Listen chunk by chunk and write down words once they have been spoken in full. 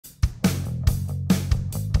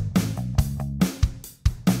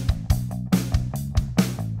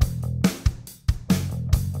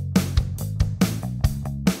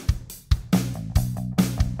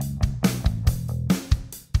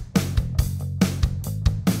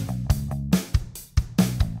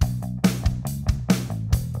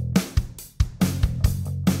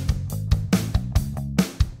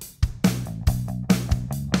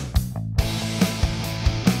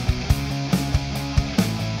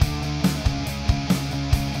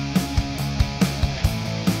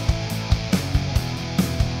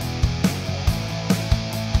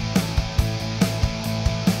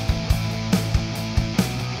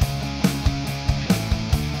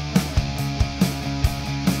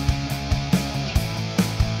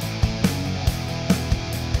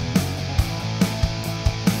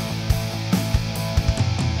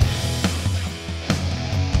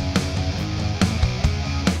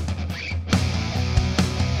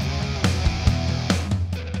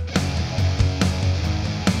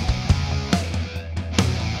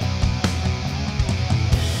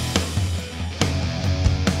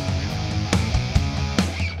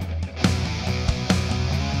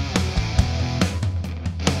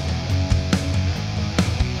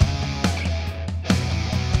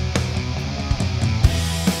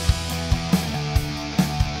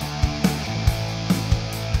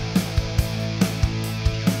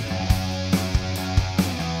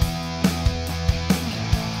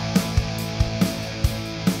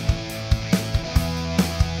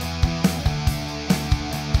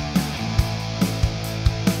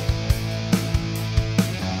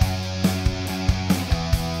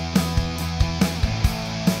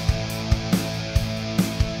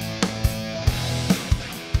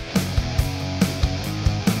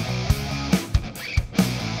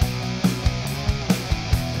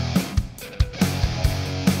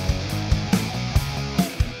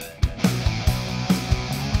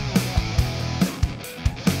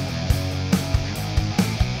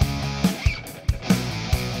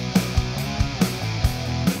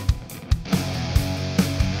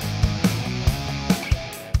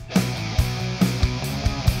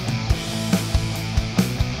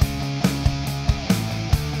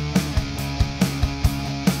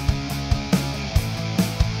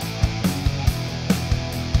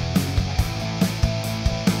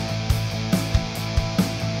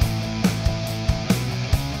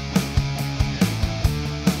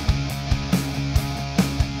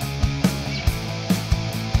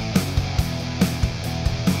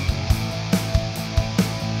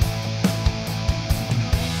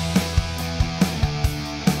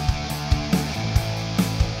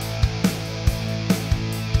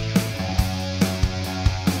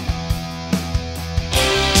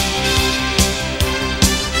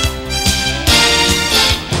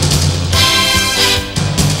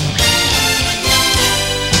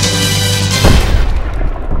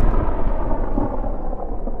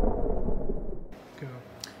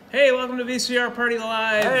VCR Party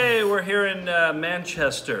Live. Hey, we're here in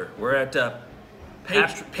Manchester. We're at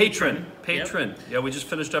Patron. Yep. Yeah, we just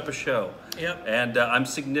finished up a show. Yep. And I'm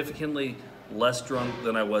significantly less drunk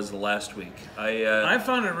than I was last week. I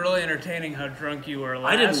found it really entertaining how drunk you were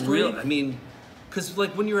last week. I didn't really. I mean, because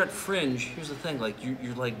like when you're at Fringe, here's the thing: like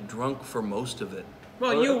you're like drunk for most of it.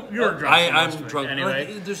 Well, you're drunk. I'm drunk.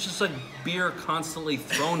 Anyway. Like, there's just like beer constantly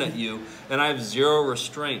thrown at you, and I have zero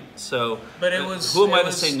restraint. So, but it was. Who am I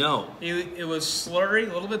to say no? It was slurry,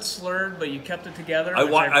 a little bit slurred, but you kept it together.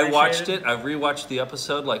 I watched it. I rewatched the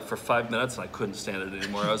episode like for 5 minutes, and I couldn't stand it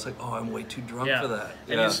anymore. I was like, oh, I'm way too drunk for that.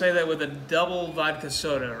 And you say that with a double vodka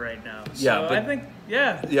soda right now. So yeah, but, I think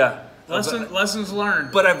yeah. Lessons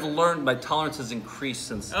learned. But I've learned my tolerance has increased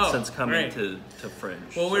since coming to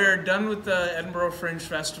Fringe. Well, we're done with the Edinburgh Fringe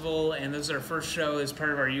Festival, and this is our first show as part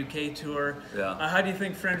of our UK tour. Yeah. How do you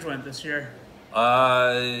think Fringe went this year?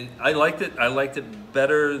 I liked it. I liked it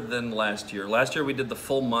better than last year. Last year we did the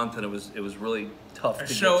full month, and it was really tough. A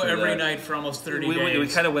show every night for almost 30 days. We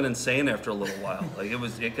kind of went insane after a little while. Like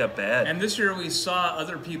it got bad. And this year we saw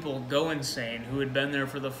other people go insane who had been there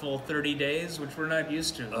for the full 30 days, which we're not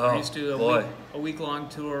used to. We're used to a week-long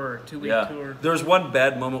tour or a two-week tour. There was one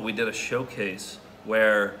bad moment. We did a showcase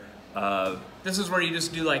where. This is where you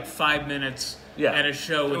just do like 5 minutes at a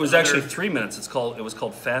show. It was actually 3 minutes. It was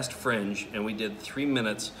called Fast Fringe, and we did 3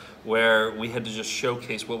 minutes where we had to just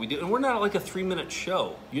showcase what we do. And we're not like a 3-minute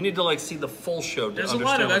show. You need to like see the full show to understand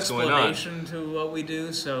what's going on. There's a lot of explanation to what we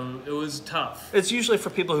do, so it was tough. It's usually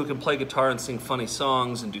for people who can play guitar and sing funny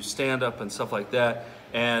songs and do stand-up and stuff like that.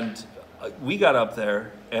 And we got up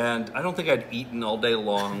there, and I don't think I'd eaten all day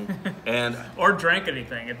long, and or drank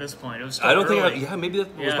anything at this point. It was still I don't early. think maybe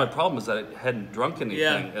that was my problem, is that I hadn't drunk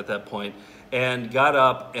anything at that point, and got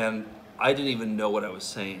up, and I didn't even know what I was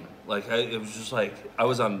saying. Like it was just like I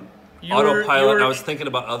was on autopilot, and I was thinking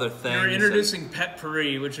about other things. You're introducing Pet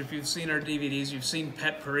Pourri, which if you've seen our DVDs, you've seen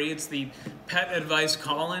Pet Pourri. It's the pet advice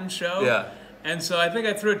call-in show. Yeah. And so I think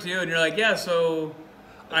I threw it to you, and you're like, yeah. So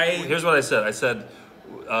here's what I said. I said.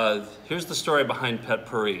 Here's the story behind Pet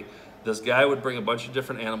Pourri. This guy would bring a bunch of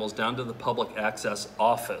different animals down to the public access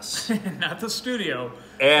office. Not the studio,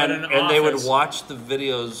 and but an office. They would watch the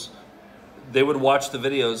videos. They would watch the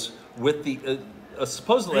videos with the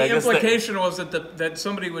supposedly. The implication was that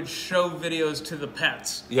somebody would show videos to the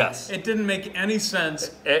pets. Yes. It didn't make any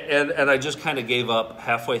sense. And I just kind of gave up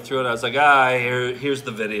halfway through it. I was like, here's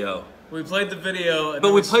the video. We played the video.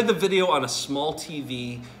 But we played the video on a small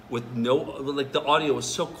TV with the audio was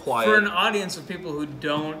so quiet. For an audience of people who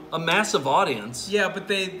don't... A massive audience. Yeah, but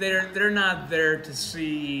they're not there to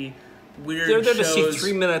see weird shows. They're there to see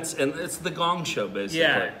 3 minutes, and it's the Gong Show, basically.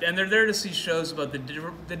 Yeah, and they're there to see shows about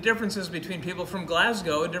the differences between people from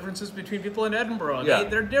Glasgow and differences between people in Edinburgh. Yeah.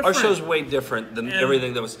 They're different. Our show's way different than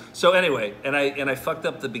everything that was... So anyway, and I fucked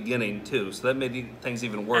up the beginning, too, so that made things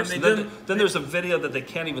even worse. Then there's a video that they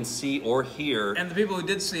can't even see or hear. And the people who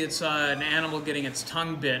did see it saw an animal getting its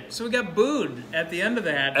tongue bit. So we got booed at the end of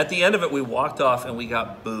that. At the end of it, we walked off and we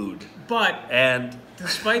got booed. But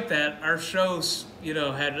despite that, our shows,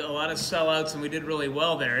 had a lot of sellouts, and we did really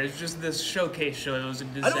well there. It's just this showcase show that was a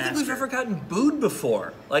disaster. I don't think we've ever gotten booed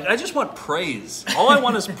before. Like, I just want praise. All I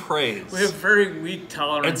want is praise. We have very weak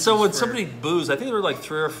tolerance. And so when somebody boos, I think there were like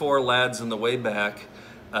 3 or 4 lads in the way back,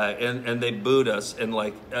 and they booed us, and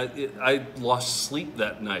like I lost sleep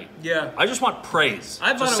that night. Yeah. I just want praise.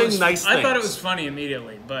 I thought it was funny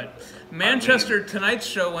immediately, but Manchester tonight's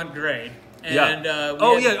show went great. And,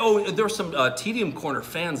 there were some Tedium Corner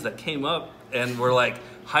fans that came up and were like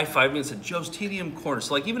high-fiving and said, "Joe's Tedium Corner."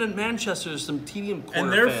 So like even in Manchester, there's some Tedium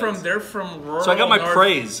Corner fans. And they're from rural. So I got my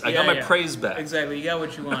praise. I got my praise back. Exactly, you got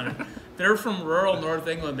what you wanted. They're from rural North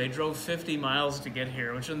England. They drove 50 miles to get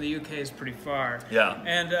here, which in the UK is pretty far. Yeah.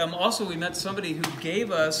 And also we met somebody who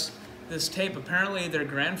gave us this tape. Apparently their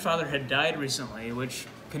grandfather had died recently, which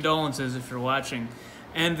condolences if you're watching.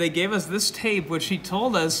 And they gave us this tape, which he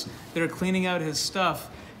told us they're cleaning out his stuff.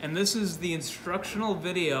 And this is the instructional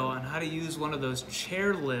video on how to use one of those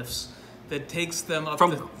chair lifts that takes them up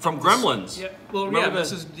from Gremlins. Yeah, well,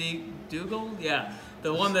 Mrs. Dougal. Yeah,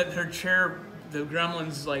 the one that her chair, the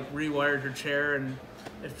Gremlins like rewired her chair and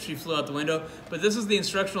she flew out the window. But this is the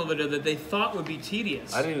instructional video that they thought would be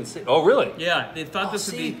tedious. I didn't even see. Oh, really? Yeah, they thought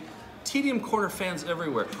this would be. Tedium Corner fans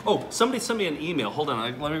everywhere. Oh, somebody sent me an email. Hold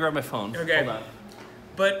on, let me grab my phone. Okay. Hold on.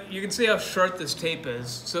 But you can see how short this tape is.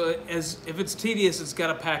 So if it's tedious, it's got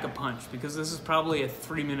to pack a punch, because this is probably a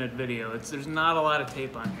 3-minute video. There's not a lot of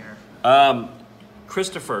tape on here.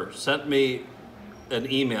 Christopher sent me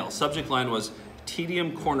an email. Subject line was,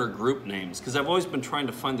 Tedium Corner group names, because I've always been trying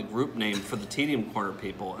to find the group name for the Tedium Corner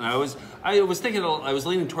people, and I was thinking, I was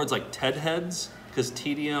leaning towards like TED Heads, because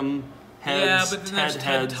Tedium Heads, yeah, but then there's TED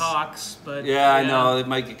TED Heads. Talks, but yeah, I know, it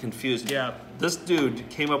might get confused. Yeah. This dude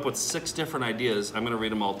came up with 6 different ideas. I'm going to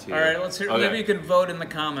read them all to you. All right, let's hear. Okay. Maybe you can vote in the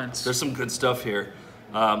comments. There's some good stuff here.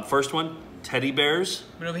 First one, teddy bears.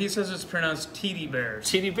 No, he says it's pronounced Teddy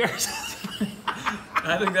Bears. Teddy bears.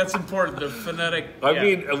 I think that's important. The phonetic. I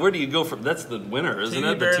mean, where do you go from? That's the winner, isn't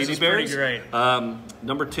it? The Teddy bears. Pretty great.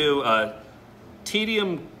 Number 2,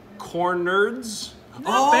 Tedium Corn Nerds.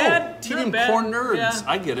 Not bad. Tedium Not Corn bad. Nerds. Yeah.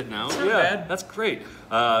 I get it now. Not bad. That's great.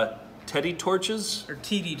 Teddy Torches. Or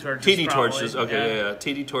TD Torches. TD probably. Torches. Okay, yeah.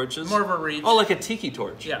 TD Torches. More of a reach. Oh, like a tiki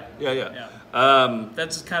torch. Yeah. Yeah.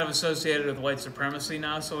 That's kind of associated with white supremacy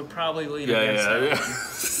now, so it would probably lean Yeah,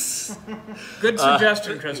 against that. Good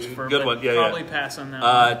suggestion, Christopher. Good but one. Yeah, probably pass on that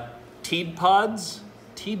one. Teed Pods.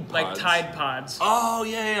 Teed Pods. Like Tide Pods. Oh,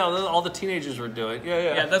 yeah. All the teenagers were doing.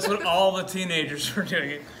 Yeah. Yeah, that's what all the teenagers were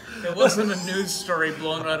doing. It wasn't a news story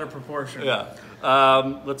blown out of proportion. Yeah.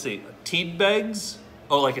 Let's see. Teed Bags.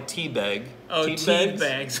 Oh, like a tea bag. Oh, tea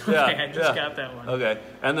bags. Okay, I just got that one. Okay,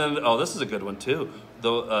 and then this is a good one too.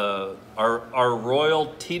 Our Royal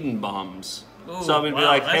Tiedenbombs. Ooh, So I'm gonna be wow,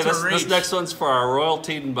 like, hey, that's a this reach. next one's for our Royal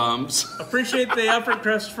Tiedenbombs. Appreciate the effort,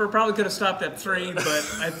 Christopher. Probably could have stopped at 3, but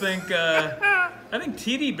I think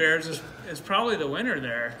TD Bears is probably the winner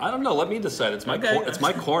there. I don't know. Let me decide. It's my Okay. it's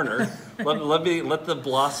my corner. let the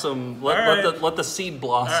blossom. Let the seed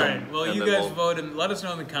blossom. All right. Well, and you then guys vote and let us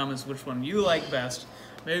know in the comments which one you like best.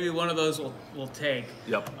 Maybe one of those we'll take.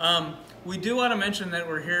 Yep. We do want to mention that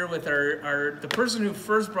we're here with the person who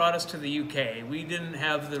first brought us to the UK. We didn't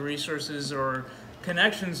have the resources or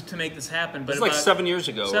connections to make this happen. But It's like 7 years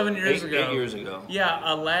ago. 7 years ago. 8 years ago. Yeah,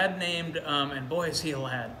 a lad named, and boy is he a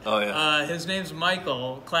lad. Oh, yeah. His name's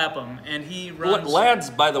Michael Clapham, and he runs...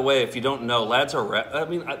 Lads, by the way, if you don't know, lads are...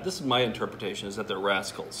 this is my interpretation, is that they're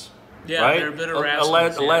rascals. Yeah, right? they're a bit of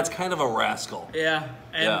rascals. A lad's kind of a rascal. Yeah,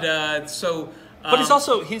 and so... But he's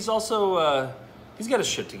also he's got his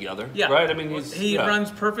shit together, yeah. right? I mean, he runs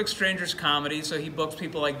Perfect Strangers Comedy, so he books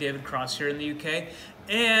people like David Cross here in the UK.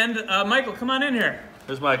 And Michael, come on in here.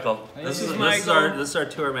 There's Michael. Hey, this is our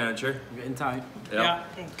tour manager. Getting tight. Yep. Yeah.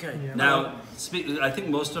 Okay. Now, I think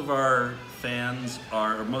most of our fans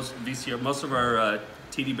are most of our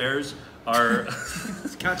TD Bears are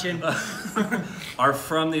catching are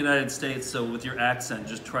from the United States. So with your accent,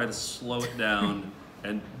 just try to slow it down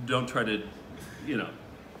and don't try to,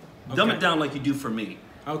 dumb it down like you do for me.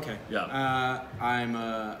 Okay. Yeah. I'm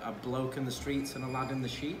a bloke in the streets and a lad in the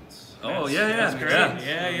sheets. Oh, That's great.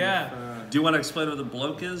 Yeah. Do you want to explain what a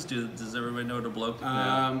bloke is? Does everybody know what a bloke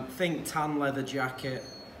is? Think tan leather jacket,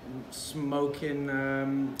 smoking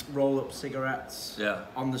roll-up cigarettes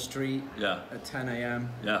on the street at 10 a.m.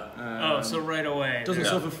 Yeah. So right away. Doesn't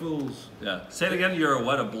suffer fools. Yeah. Say it again. You're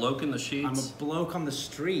a bloke in the sheets? I'm a bloke on the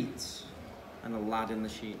streets and a lad in the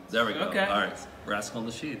sheets. There we go. Okay. All right. Rascal in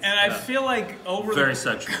the sheets. And I feel like very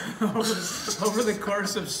sexual. over the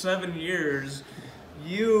course of 7 years,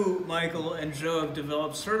 you, Michael, and Joe have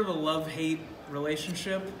developed sort of a love-hate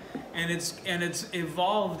relationship, and it's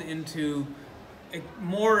evolved into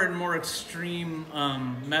more and more extreme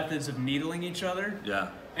methods of needling each other. Yeah.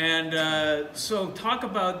 And so talk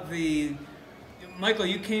about Michael,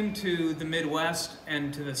 you came to the Midwest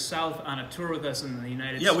and to the South on a tour with us in the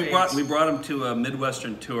United States. Yeah, we brought him to a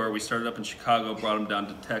Midwestern tour. We started up in Chicago, brought him down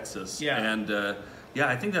to Texas. Yeah. And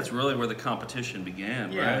I think that's really where the competition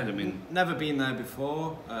began, right? I mean, never been there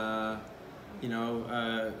before.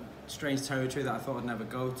 Strange territory that I thought I'd never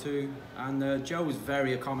go to. And Joe was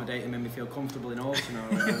very accommodating, made me feel comfortable in all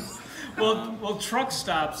scenarios. Well, truck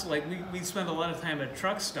stops, like we spend a lot of time at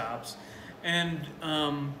truck stops, and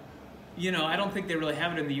I don't think they really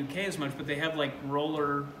have it in the UK as much, but they have like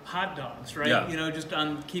roller hot dogs, right? Yeah. Just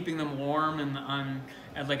on keeping them warm and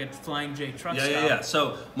at like a Flying J truck stop. Yeah.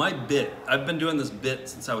 So my bit, I've been doing this bit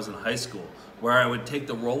since I was in high school, where I would take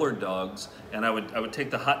the roller dogs and I would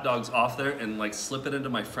take the hot dogs off there and like slip it into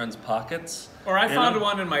my friends' pockets. Or I found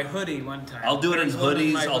one in my hoodie one time. I'll do it in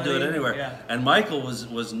hoodies. I'll do it anywhere. Yeah. And Michael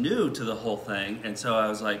was new to the whole thing, and so I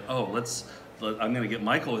was like, I'm going to get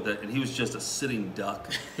Michael with it. And he was just a sitting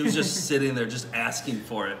duck. He was just sitting there just asking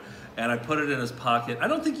for it. And I put it in his pocket. I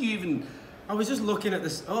don't think you even... I was just looking at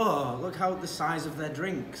this. Oh, look how the size of their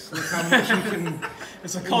drinks. Look how much you can.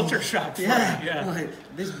 It's a culture shock. Yeah. Like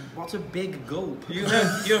this. What's a big gulp? You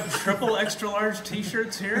have triple extra large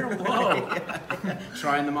T-shirts here. Whoa.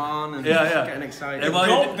 Trying them on and getting excited.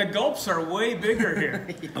 The gulps are way bigger here.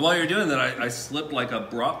 And while you're doing that, I slipped like a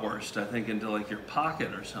bratwurst, I think, into like your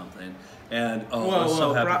pocket or something. And I was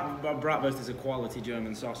so happy. Bratwurst is a quality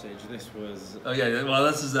German sausage. This was. Oh yeah, well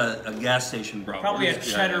this is a gas station bratwurst. Probably a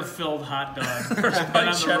cheddar-filled hot dog. Been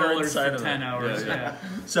on the rollers for 10 hours. Yeah.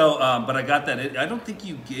 So, but I got that. I don't think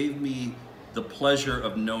you gave me the pleasure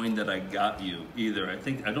of knowing that I got you either.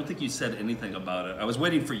 I don't think you said anything about it. I was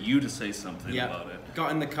waiting for you to say something about it.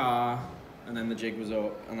 Got in the car, and then the jig was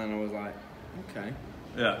up, and then I was like, okay.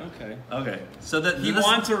 Yeah. Okay. So that he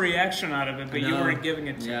wants a reaction out of it, but you weren't giving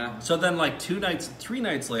it to him. So then, like 3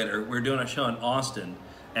 nights later, we're doing a show in Austin,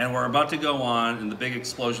 and we're about to go on, and the big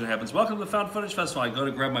explosion happens. Welcome to the Found Footage Festival. I go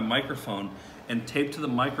to grab my microphone, and taped to the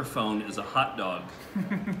microphone is a hot dog,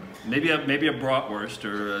 maybe a bratwurst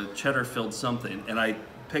or a cheddar-filled something, and I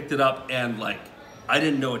picked it up and like. I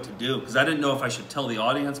didn't know what to do because I didn't know if I should tell the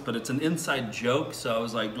audience, but it's an inside joke. So I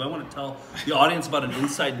was like, do I want to tell the audience about an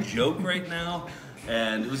inside joke right now?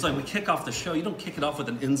 And it was like we kick off the show. You don't kick it off with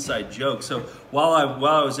an inside joke. So while I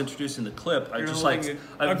was introducing the clip, I just like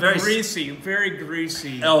very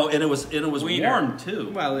greasy. Oh, and it was warm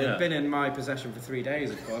too. Well, it had been in my possession for 3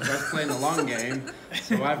 days, of course. I was playing the long game,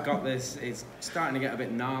 so I've got this. It's starting to get a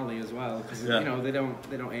bit gnarly as well because you know they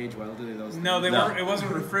don't age well, do they? Those no, things? they weren't. It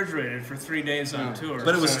wasn't refrigerated for 3 days on tour,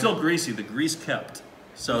 but it was still greasy. The grease kept.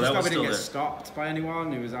 So that was still didn't get stopped by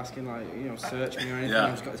anyone who was asking search me or anything.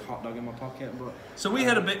 I just got this hot dog in my pocket. But so we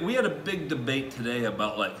had a big debate today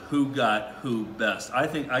about like who got who best. I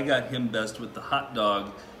think I got him best with the hot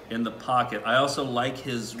dog in the pocket. I also like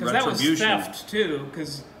his retribution. That was theft too,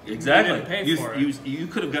 because exactly. You didn't pay for it. You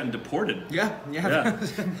could have gotten deported. Yeah. That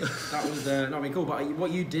was not really cool. But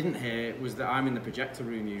what you didn't hear was that I'm in the projector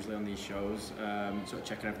room usually on these shows, sort of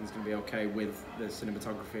checking everything's going to be okay with the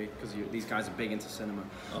cinematography because these guys are big into cinema.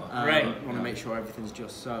 Right. Want to make sure everything's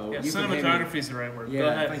just so. Yeah, cinematography is the right word. Yeah, Go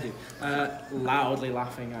ahead. Thank you. Loudly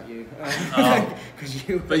laughing at you.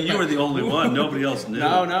 But you were the only one. Nobody else knew.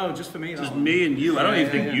 No, just for me. Just me and you. I don't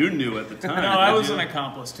even think you knew at the time. No, I was an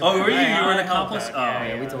accomplice too. Oh, were you? You were an accomplice?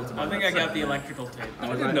 Yeah, we talked about I think I got the electrical tape. I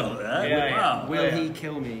didn't know that. Wow. Will he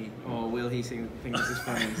kill me or will he think this is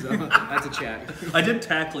funny? So that's a check. I did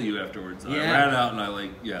tackle you afterwards. I ran out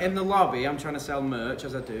and In the lobby, I'm trying to sell merch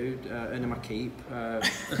as I do, earning my keep.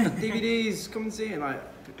 DVDs, come and see it.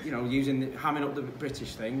 Hamming up the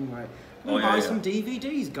British thing. Like, buy some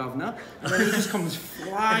DVDs, governor. And then he just comes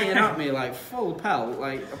flying at me like full pelt,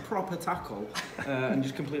 like a proper tackle, and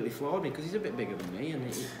just completely floored me because he's a bit bigger than me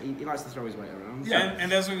and he likes to throw his weight around. So. Yeah,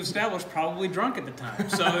 and as we've established, probably drunk at the time.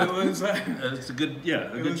 So it was. It's a good,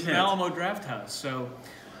 it was an Alamo Draft House. So,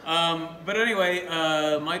 but anyway,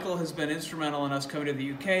 Michael has been instrumental in us coming to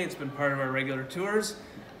the UK. It's been part of our regular tours.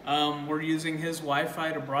 We're using his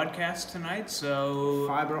Wi-Fi to broadcast tonight, so...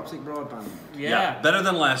 Fiber optic broadband. Yeah, better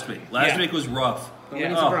than last week. Last week was rough. Don't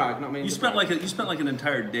mean to brag, not mean you to spent brag. You spent like an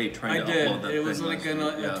entire day trying to upload that thing. It was like a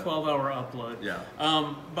 12-hour upload. Yeah.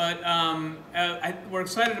 We're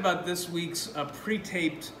excited about this week's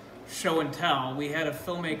pre-taped show and tell. We had a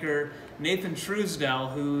filmmaker, Nathan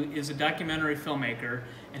Truesdell, who is a documentary filmmaker,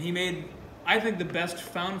 and he made... I think the best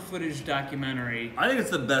found footage documentary. I think it's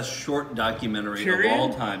the best short documentary of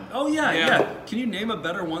all time. Oh yeah. Can you name a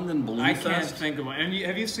better one than Balloon Fest? I can't think of one. And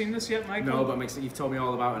have you seen this yet, Michael? No, but you've told me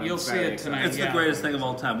all about it. You'll see it tonight. It's the greatest thing of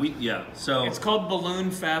all time. So it's called Balloon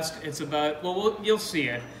Fest. It's about you'll see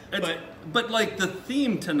it. But like the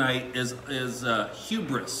theme tonight is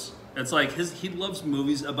hubris. It's like he loves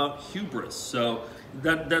movies about hubris. So.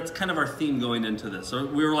 That's kind of our theme going into this. So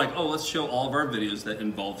we were like, let's show all of our videos that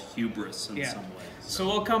involve hubris in some way. So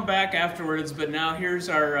we'll come back afterwards, but now here's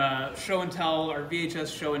our show and tell, our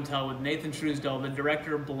VHS show and tell with Nathan Truesdell, the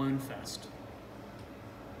director of Balloon Fest.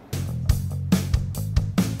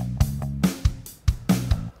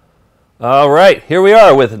 All right, here we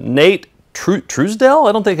are with Nate Truesdell?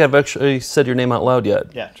 I don't think I've actually said your name out loud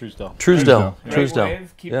yet. Yeah, Truesdell. Truesdell.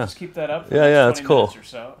 Wave. Just keep that up. Yeah, that's cool.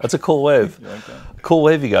 That's a cool wave. You like that? Cool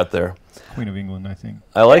wave you got there. Queen of England, I think.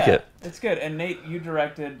 I like it. It's good. And Nate, you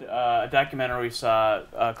directed a documentary we saw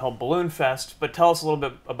called Balloon Fest. But tell us a little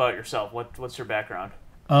bit about yourself. What's your background?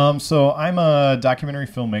 So I'm a documentary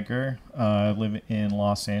filmmaker. I live in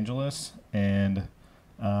Los Angeles and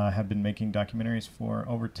have been making documentaries for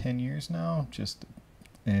over 10 years now. Just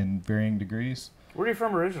in varying degrees. Where are you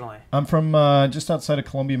from originally? I'm from just outside of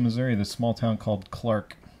Columbia, Missouri, this small town called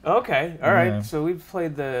Clark. Okay, all right. Yeah. So we've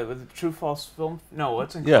played the True False film. No,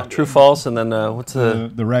 what's in Yeah, Columbia? True False, and then what's The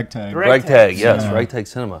ragtag. Ragtag? Yes, Yeah. Ragtag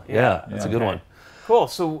Cinema. Yeah, that's a good one. Cool.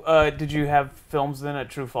 So did you have films then at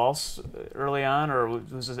True False early on, or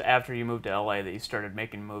was this after you moved to LA that you started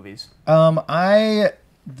making movies? I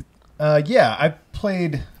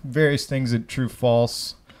played various things at True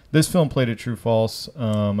False. This film played at True False.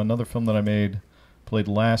 Another film that I made played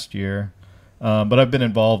last year. But I've been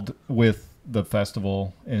involved with the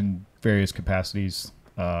festival in various capacities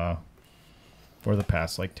for the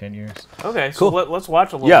past 10 years. Okay, so Cool. let's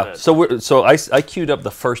watch a little bit. So I queued up the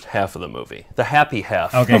first half of the movie, the happy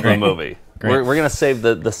half of the movie. Great. We're gonna save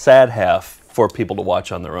the sad half for people to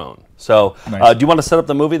watch on their own. So, Nice. do you want to set up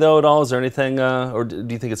the movie though at all? Is there anything, or do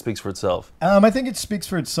you think it speaks for itself? I think it speaks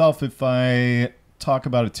for itself. If I talk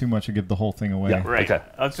about it too much, I give the whole thing away. Yeah. Right. Okay.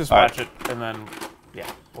 Let's just All watch right. it, and then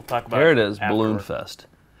we'll talk about it. There it is, Balloon afterward. Fest.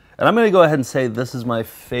 And I'm going to go ahead and say this is my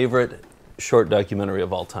favorite short documentary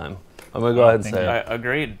of all time. I'm going to go ahead and thank say you. it.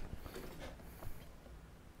 Agreed.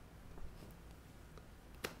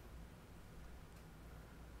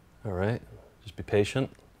 All right, just be patient.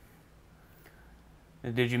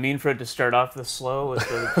 Did you mean for it to start off this slow with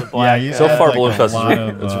the black? you So had, far, like, Balloon a Fest lot is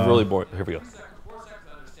of, it's really boring. Here we go. 4 seconds,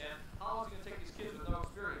 I understand. How long is it going to take these kids with no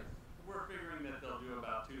experience? We're figuring that they'll do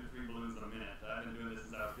about 2 to 3 balloons a minute. I've been doing this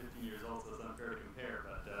since I was 15 years old, so it's unfair to compare.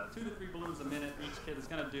 But 2 to 3 balloons a minute, each kid is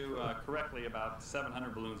going to do correctly about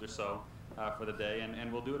 700 balloons or so for the day, and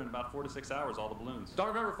we'll do it in about 4 to 6 hours, all the balloons. Don't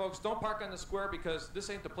remember, folks, don't park on the square because this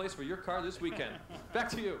ain't the place for your car this weekend. Back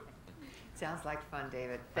to you. Sounds like fun,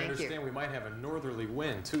 David. I Thank understand you. we might have a northerly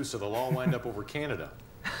wind, too, so they'll all wind up over Canada.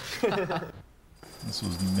 This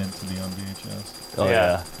was meant to be on VHS. Oh,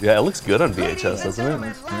 Yeah. yeah. It looks good on VHS, doesn't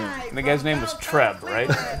it? And the guy's name was Treb, right?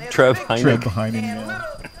 Trev Tread Heineck. behind him, yeah.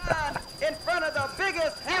 In front of the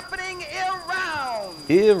biggest happening around.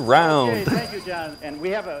 Around. Okay, thank you, John. And we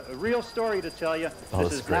have a real story to tell you. Oh,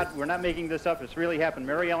 this is great. We're not making this up. It's really happened.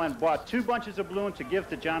 Mary Ellen bought 2 bunches of balloons to give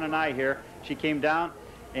to John and I here. She came down,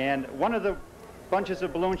 and one of the bunches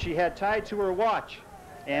of balloons she had tied to her watch.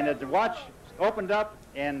 And the watch opened up,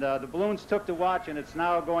 and the balloons took the watch, and it's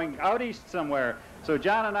now going out east somewhere. So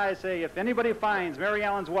John and I say, if anybody finds Mary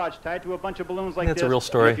Ellen's watch tied to a bunch of balloons like That's this, a real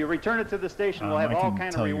story. if you return it to the station, we'll have I all can kind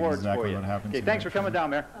of tell you rewards exactly for you. what happened Okay, to thanks me, for coming actually. down,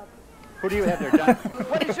 Mayor. Who do you have there, John?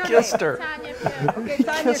 What is your Kissed name? her. Okay,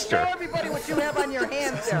 Tanya, Kissed show her. everybody what you have on your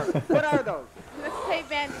hands there. What are those? Let's say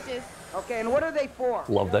bandages. Okay, and what are they for?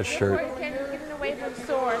 Love that For shirt. getting away from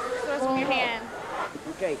sores from your hand.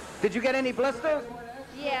 Okay, did you get any blisters?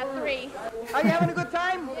 Yeah, 3. Are you having a good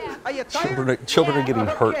time? Yeah. Are you tired? Children are getting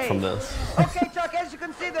hurt Okay. from this. Okay, Chuck, as you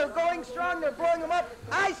can see, they're going strong, they're blowing them up.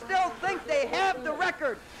 I still think they have the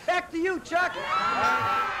record. Back to you, Chuck.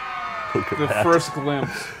 Look at The that. first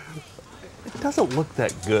glimpse. It doesn't look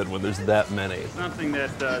that good when there's that many. Something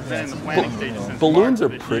that's been in the planning stages since Balloons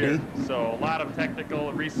March are of this pretty. year. So a lot of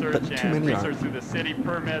technical research But too and many research are. through the city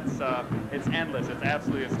permits. It's endless. It's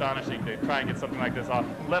absolutely astonishing to try and get something like this off,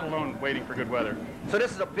 let alone waiting for good weather. So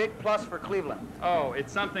this is a big plus for Cleveland. Oh,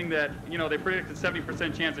 it's something that, they predicted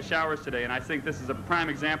 70% chance of showers today, and I think this is a prime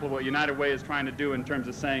example of what United Way is trying to do in terms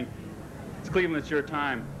of saying, it's Cleveland, it's your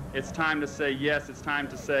time. It's time to say yes. It's time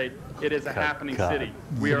to say it is a happening God. city.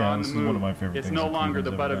 We are Yeah, on the this is move. one of my favorite It's things no that longer the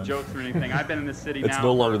Cleveland's butt ever of done. jokes or anything. I've been in this city It's now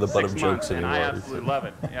no longer the for butt of 6 jokes months, and I anymore. absolutely love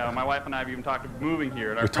it. My wife and I have even talked about moving here.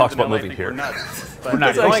 And our We've friends talked in about LA moving think here. We're nuts. But We're not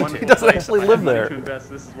it's going one to. He doesn't place actually if I live had money there. to invest,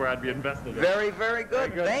 this is where I'd be invested. Very, very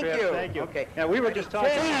good. Very Thank good, you. Thank you. Okay. Yeah, we were just talking.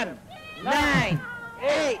 10, 9, 8,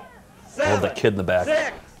 Oh, 7, the kid in the back.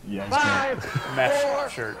 6, Yeah, he's 5, Mesh 4,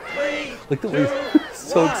 shirt. 3, Look at he's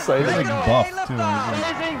so 1. excited. He's like Go. buff, Hey, lift too. off.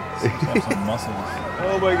 He has some muscles.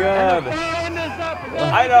 Oh my God. I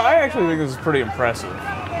know. I actually think this is pretty impressive.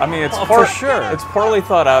 I mean, it's for sure. It's poorly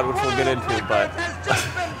thought out, which we'll get into, but Has just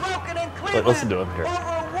been broken in Cleveland. listen to him here.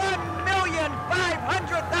 Over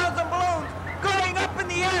 1,500,000 balloons going up in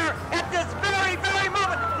the air at this very, very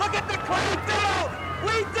moment. Look at the cloud tunnel.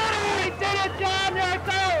 We did it. We did it, John! There it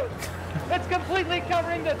goes! It's completely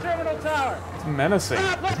covering the terminal tower. it's menacing.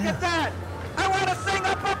 Bob, look at that. I want to sing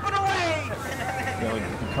up and away. Yeah, like,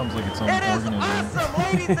 it becomes like its own It is organism. awesome,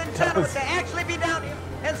 ladies and gentlemen, to actually be down here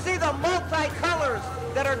and see the multicolors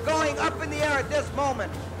that are going up in the air at this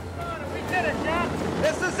moment. We did it, John!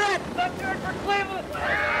 This is it. Let's do it for Cleveland!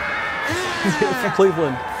 For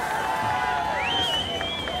Cleveland.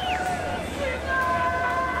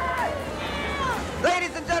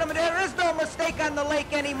 Ladies and gentlemen, there is no mistake on the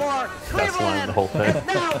lake anymore. Best line of the whole thing. has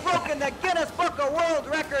now broken the Guinness Book of World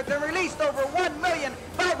Records and released over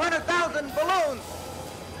 1,500,000 balloons.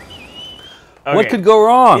 What could go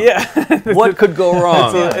wrong? Yeah. What could go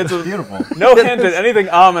wrong? It's beautiful. No hint at anything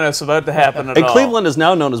ominous about to happen at and all. Cleveland is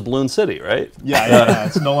now known as Balloon City, right? Yeah.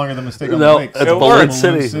 It's no longer the mistake on No, the lakes. it's Balloon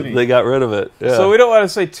City. They got rid of it. Yeah. So we don't want to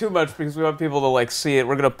say too much because we want people to like see it.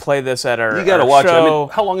 We're going to play this at our You got to our watch it. I show. mean,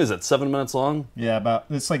 how long is it? 7 minutes long? Yeah,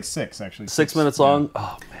 it's like 6 actually. 6 minutes long?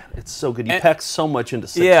 Oh, man, it's so good. You pack so much into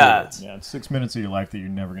 6 minutes. Yeah, it's 6 minutes of your life that you're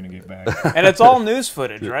never going to get back. And it's all news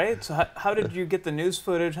footage, right? So how did you get the news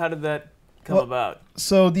footage? How did that come about?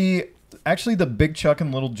 So the Big Chuck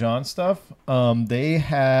and Little John stuff, they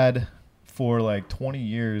had for like 20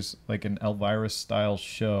 years like an Elvira style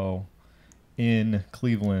show in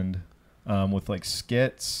Cleveland with like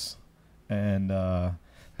skits, and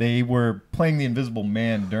they were playing the Invisible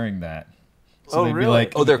Man during that. So they'd be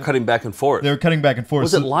like, they're cutting back and forth. They were cutting back and forth.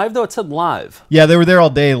 Was it live though? It said live. Yeah, they were there all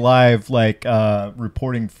day live, like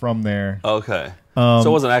reporting from there. Okay. So it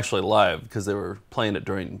wasn't actually live because they were playing it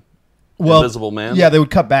during Invisible Man? Yeah, they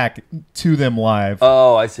would cut back to them live.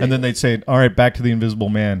 Oh, I see. And then they'd say, all right, back to the Invisible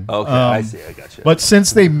Man. Okay, I see. I got you. But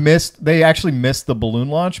since they actually missed the balloon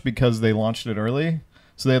launch because they launched it early.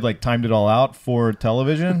 So they had like timed it all out for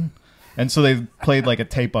television. And so they played like a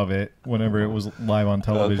tape of it whenever it was live on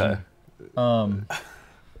television. Okay.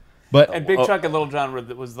 And Big Chuck and Little John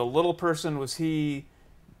was the little person. Was he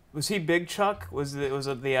Big Chuck? Was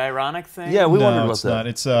it the ironic thing? Yeah, we wondered about it's that.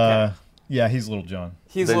 Not. It's yeah, he's Little John.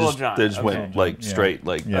 He's Little John. They just went like straight,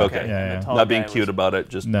 like okay, not being cute about it.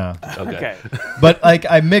 Just no. Okay. But like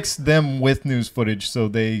I mixed them with news footage, so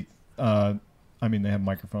they, I mean, they have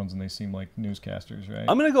microphones and they seem like newscasters, right?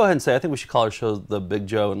 I'm gonna go ahead and say I think we should call our show the Big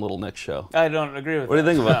Joe and Little Nick Show. I don't agree with that. What do you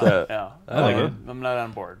think about that? Yeah, I like it. I'm not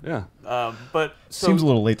on board. Yeah. But seems a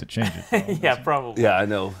little late to change it. Yeah, probably. Yeah, I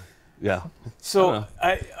know. Yeah. So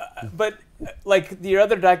but like the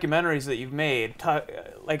other documentaries that you've made,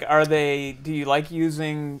 like do you like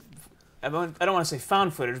using? I don't want to say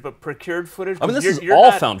found footage, but procured footage. I mean, this is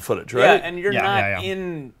all found footage, right? Yeah, and you're not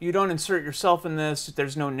in. You don't insert yourself in this.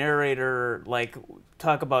 There's no narrator. Like,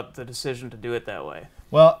 talk about the decision to do it that way.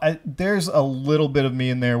 Well, there's a little bit of me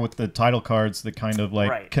in there with the title cards that kind of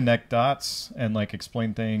like connect dots and like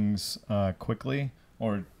explain things quickly,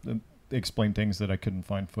 or explain things that I couldn't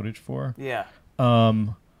find footage for. Yeah.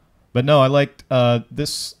 But no, I liked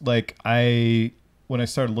this. Like when I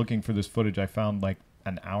started looking for this footage, I found like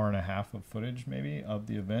an hour and a half of footage maybe of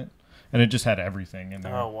the event, and it just had everything in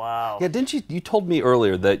there. Oh wow! Yeah, didn't you told me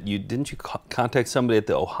earlier that you contact somebody at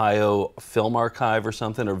the Ohio Film Archive or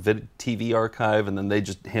something, or TV Archive, and then they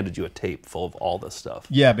just handed you a tape full of all this stuff?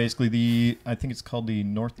 Yeah, basically I think it's called the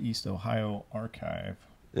Northeast Ohio Archive.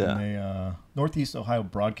 Yeah. And they Northeast Ohio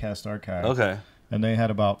Broadcast Archive. Okay. And they had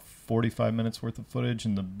about 45 minutes worth of footage,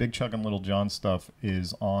 and the Big Chuck and Little John stuff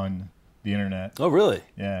is on the internet. Oh, really?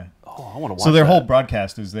 Yeah. Oh, I want to watch So their that. whole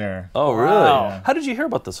broadcast is there. Oh, really? Yeah. How did you hear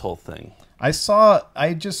about this whole thing? I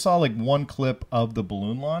just saw like one clip of the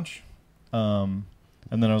balloon launch, and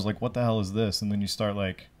then I was like, what the hell is this? And then you start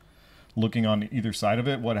like looking on either side of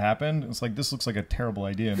it, what happened. It's like, this looks like a terrible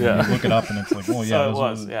idea. And then you look it up and it's like, oh yeah, So it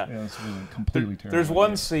was this was a completely terrible There's one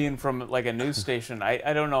idea. scene from like a news station.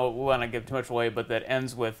 I don't know, we want to give too much away, but that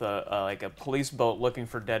ends with like a police boat looking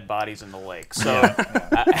for dead bodies in the lake. So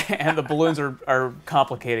and the balloons are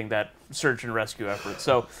complicating that search and rescue effort.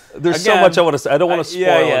 So there's again, so much I want to say. I don't want to spoil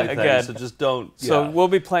anything, again, so just don't. So we'll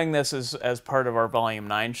be playing this as part of our Volume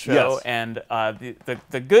 9 show. Yes. And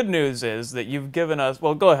the good news is that you've given us.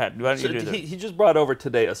 Well, go ahead. Why don't you do this? He just brought over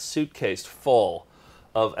today a suitcase full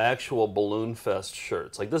of actual Balloon Fest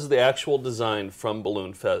shirts. Like, this is the actual design from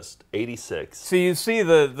Balloon Fest '86. So you see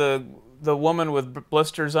the woman with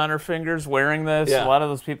blisters on her fingers wearing this. Yeah. A lot of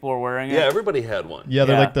those people are wearing it. Yeah, everybody had one. Yeah,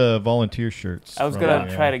 they're like the volunteer shirts. I was going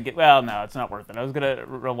to try to get... Well, no, it's not worth it. I was going to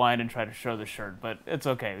rewind and try to show the shirt, but it's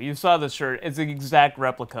okay. You saw the shirt. It's an exact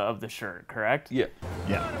replica of the shirt, correct? Yeah.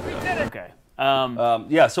 Yeah. Okay.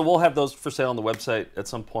 Yeah, so we'll have those for sale on the website at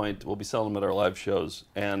some point. We'll be selling them at our live shows,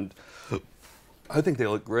 and I think they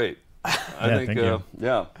look great. I think, thank you.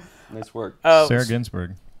 Yeah, nice work. Sarah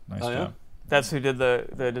Ginsburg. Nice job. Yeah? That's who did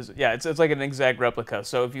yeah, it's like an exact replica.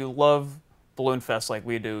 So if you love Balloon Fest like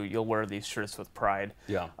we do, you'll wear these shirts with pride.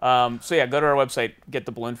 Yeah. So yeah, go to our website, get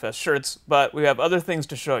the Balloon Fest shirts, but we have other things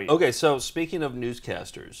to show you. Okay, so speaking of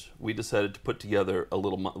newscasters, we decided to put together a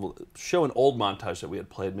little show an old montage that we had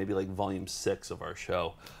played, maybe like volume 6 of our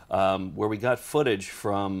show, where we got footage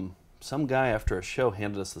from some guy after a show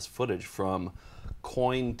handed us this footage from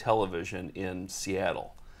Coin Television in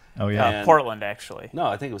Seattle. Oh yeah, Portland actually. No,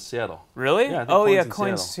 I think it was Seattle. Really? Yeah, I think oh Coin's yeah, in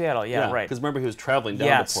Coin's Seattle. Yeah, right. Because remember he was traveling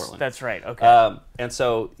down to Portland. That's right. Okay. And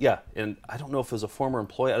so yeah, and I don't know if it was a former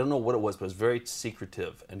employee. I don't know what it was, but it was very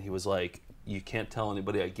secretive. And he was like, "You can't tell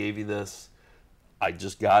anybody I gave you this. I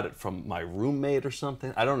just got it from my roommate or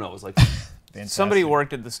something. I don't know. It was like somebody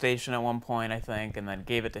worked at the station at one point, I think, and then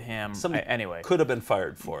gave it to him. Anyway, could have been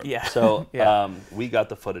fired for it. Yeah. So we got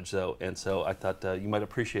the footage though, and so I thought you might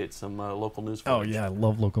appreciate some local news footage. Oh yeah, I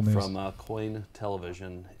love local news. From Coin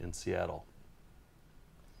Television in Seattle.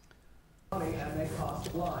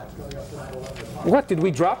 What, did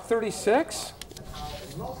we drop 36?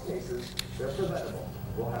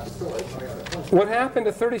 What happened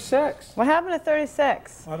to 36? What happened to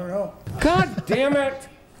 36? I don't know. God damn it!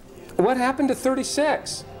 What happened to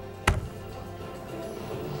 36?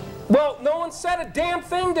 Well, no one said a damn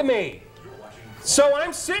thing to me. So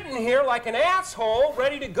I'm sitting here like an asshole,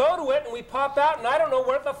 ready to go to it, and we pop out, and I don't know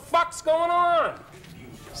what the fuck's going on.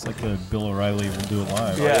 It's like the Bill O'Reilly will do it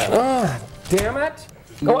live. Yeah. Damn it.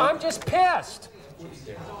 Oh, I'm just pissed.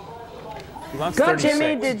 God,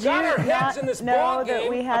 Jimmy, did you not know that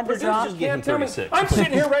we had to drop? I'm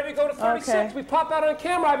sitting here ready to go to 36. Okay. We pop out on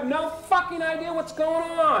camera. I have no fucking idea what's going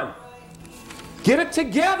on. Get it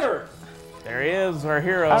together. There he is, our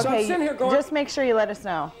hero. Okay, so I'm sitting here going, just make sure you let us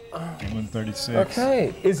know. I'm 36.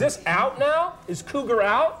 Okay, is this out now? Is Cougar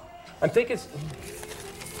out? I think it's...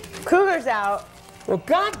 Cougar's out. Well,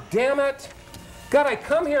 God damn it. God, I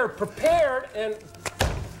come here prepared and...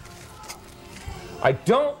 I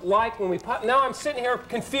don't like when we pop... Now I'm sitting here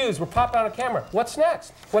confused. We're popping out on camera. What's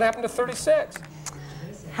next? What happened to 36?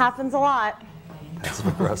 Happens a lot. That's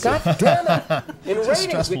aggressive. God damn it. In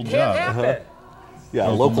ratings, it can't happen. Yeah,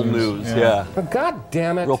 local news. Yeah. But God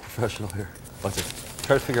damn it. Real professional here. Watch it.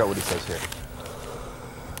 Try to figure out what he says here.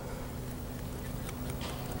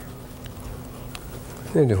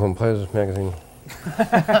 They do Home Planet magazine.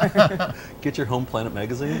 Get your Home Planet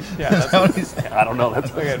magazine? Yeah, that's what he's saying. I don't know.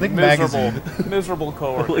 That's like miserable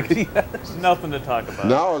coworkers. Nothing to talk about.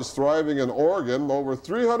 Now is thriving in Oregon. Over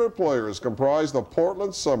 300 players comprise the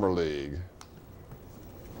Portland Summer League.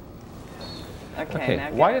 Okay,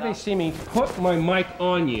 why do they see me put my mic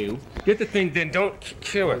on you, get the thing, then don't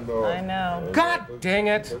chew it? I know. God dang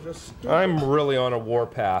it! I'm really on a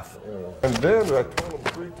warpath. And then I told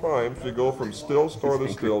them 3 times you go from still store to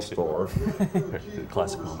still store.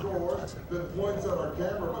 Classic moment.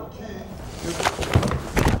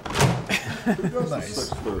 Nice.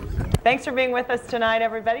 Thanks for being with us tonight,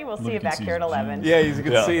 everybody. We'll see you back here at 11. Yeah, you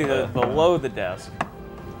can see below the desk.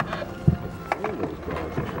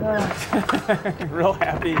 Real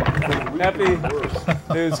happy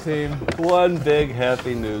news team. One big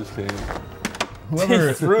happy news team.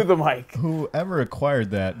 Whoever threw the mic. Whoever acquired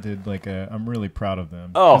that did like a. I'm really proud of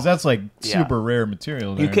them. Oh, because that's like super rare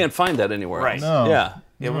material. There. You can't find that anywhere. Right. No. Yeah.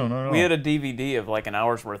 We had a DVD of like an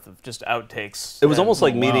hour's worth of just outtakes. It was almost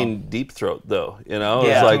like meeting Deep Throat, though. You know, it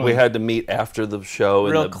was like we had to meet after the show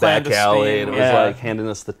in the back alley, and it was like handing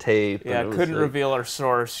us the tape. Yeah, couldn't reveal our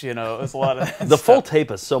source. You know, it was a lot of the full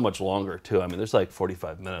tape is so much longer too. I mean, there's like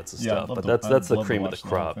 45 minutes of stuff, but that's the cream of the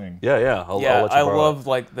crop. Yeah. I'll let you borrow love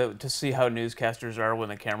like to see how newscasters are when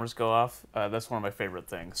the cameras go off. That's one of my favorite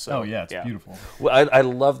things. So, it's beautiful. Well, I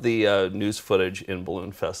love the news footage in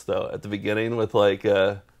Balloon Fest though. At the beginning with like.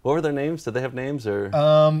 What were their names? Did they have names or?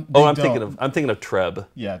 I'm thinking of Treb.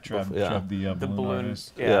 Yeah, Treb. Yeah. Treb, the balloon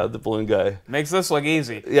artist. Yeah, the balloon guy. Makes this look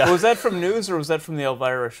easy. Yeah. Was that from news or was that from the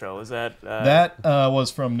Elvira show? Was that? That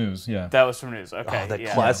was from news. Yeah. That was from news. Okay. Oh, that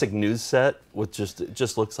classic news set with it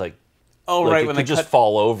just looks like. Oh right, when they just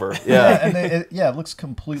fall over. Yeah. And it looks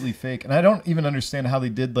completely fake, and I don't even understand how they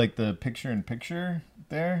did like the picture-in-picture.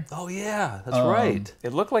 There. Oh yeah, that's right.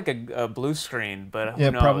 It looked like a blue screen, but who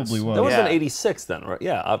it knows? Probably was. That was in '86 then, right?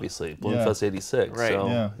 Yeah, obviously, Balloon Fest '86. Right.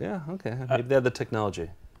 So, yeah. Okay. Maybe they had the technology.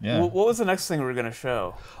 Yeah. What was the next thing we were going to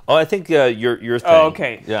show? Oh, I think your thing. Oh,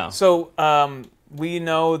 okay. Yeah. So we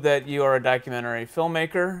know that you are a documentary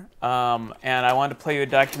filmmaker, and I wanted to play you a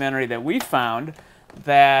documentary that we found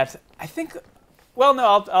that I think. Well,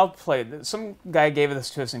 no, I'll play it. Some guy gave this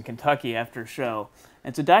to us in Kentucky after a show.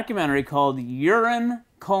 It's a documentary called Urine: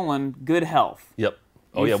 Good Health. Yep.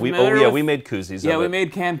 We made koozies. Yeah, we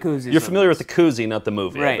made canned koozies. You're familiar with the koozie, not the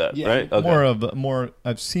movie, right? I bet, yeah. Right. Okay. More.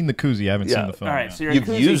 I've seen the koozie. I haven't seen the film. All right. So you've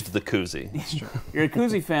used the koozie. You're a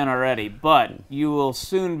koozie fan already, but you will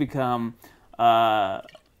soon become.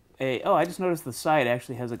 I just noticed the side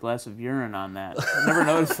actually has a glass of urine on that. I never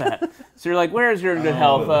noticed that. So you're like, where's Urine Good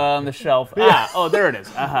Health on the shelf? There it is.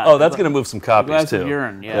 Oh, that's going to move some copies glass too. Of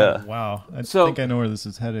urine, yeah. Wow. I think I know where this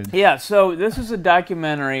is headed. Yeah, so this is a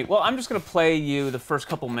documentary. Well, I'm just going to play you the first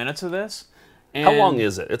couple minutes of this. And how long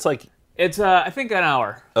is it? It's like... It's, I think, an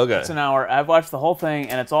hour. Okay. It's an hour. I've watched the whole thing,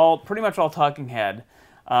 and it's all pretty much all talking head.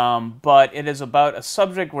 But it is about a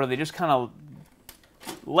subject where they just kind of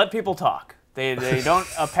let people talk. They don't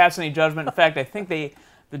pass any judgment. In fact, I think they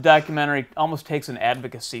the documentary almost takes an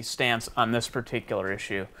advocacy stance on this particular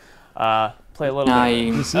issue. Play a little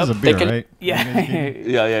bit. This is a beer, right? Yeah.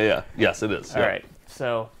 Yeah. Yes, it is. All right.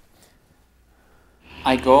 So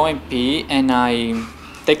I go and pee, and I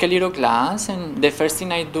take a little glass, and the first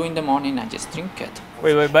thing I do in the morning, I just drink it.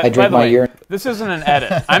 Wait, but by the way, this isn't an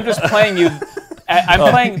edit. I'm just playing you.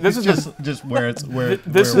 I'm playing. This is just where it's where.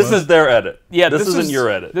 This is their edit. Yeah, this isn't your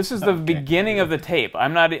edit. This is the beginning of the tape.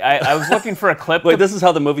 I'm not. I was looking for a clip. Wait, this is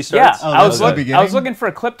how the movie starts. Yeah, I was looking for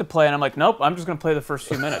a clip to play, and I'm like, nope. I'm just gonna play the first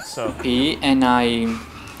few minutes. So pee, and I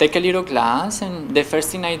take a little glass, and the first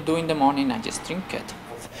thing I do in the morning, I just drink it.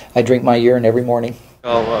 I drink my urine every morning.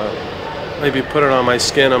 I'll maybe put it on my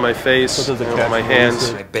skin, on my face, on my hands.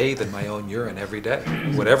 I bathe in my own urine every day.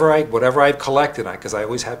 Whatever I've collected, because I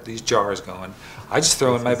always have these jars going, I just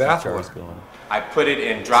throw in my bathroom. I put it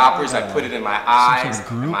in droppers. I put it in my eyes.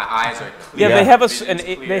 And my eyes are clear. Yeah,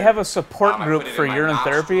 they have a support group for urine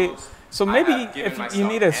therapy. So maybe if you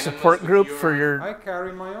need a support group for your. I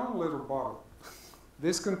carry my own little bottle.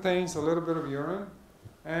 This contains a little bit of urine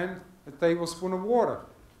and a tablespoon of water.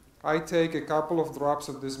 I take a couple of drops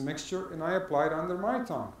of this mixture and I apply it under my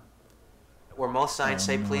tongue. Where most signs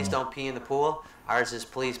say please don't pee in the pool, ours is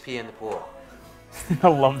please pee in the pool. I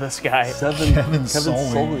love this guy. Kevin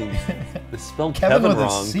Solling. They spelled Kevin with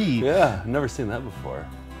wrong. A C. Yeah, I've never seen that before.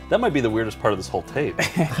 That might be the weirdest part of this whole tape.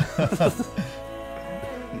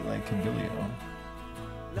 Like Camillio.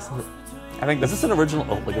 I think is this an original?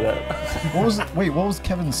 Oh, look at that. What was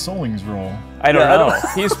Kevin Solling's role? I don't know.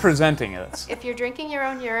 He's presenting it. If you're drinking your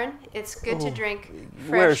own urine, it's good to drink fresh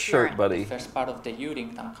Wear a shirt, urine. buddy. The first part of the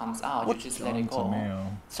urine that comes out, you just let it go.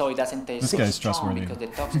 So it doesn't taste This so guy's strong trustworthy. because the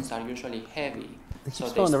toxins are usually heavy. They keep So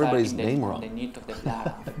spelling everybody's start name wrong. underneath of the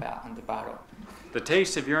bladder on the bottle. The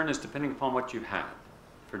taste of urine is depending upon what you've had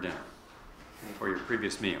for dinner or your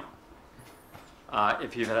previous meal.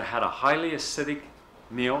 If you've had a highly acidic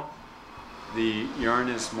meal, the urine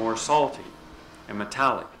is more salty and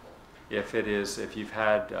metallic. If you've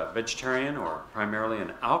had a vegetarian or primarily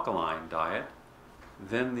an alkaline diet,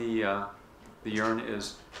 then the urine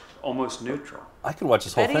is worse neutral. I could watch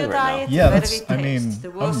this whole thing right now. Yeah,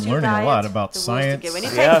 I'm learning a lot about science. When you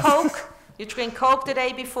take Coke, you drink Coke the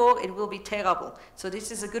day before, it will be terrible. So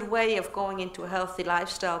this is a good way of going into a healthy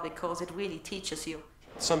lifestyle because it really teaches you.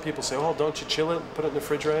 Some people say, oh, don't you chill it, put it in the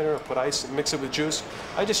refrigerator, or put ice and mix it with juice.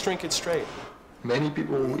 I just drink it straight. Many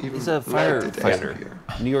people even He's a firefighter.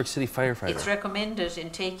 New York City firefighter. It's recommended in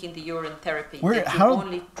taking the urine therapy Where- that you how-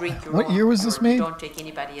 only drink your what own year was this or made? Don't take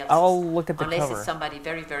anybody else's. I'll look at the unless cover. it's somebody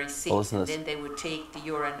very, very sick, listen to and this. then they would take the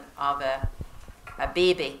urine of a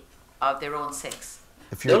baby of their own sex.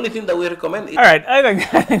 The only thing that we recommend is... All right, I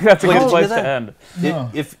think that's a Wait, good did you place hear to that? end. No.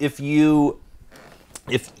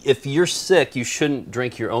 If you're sick, you shouldn't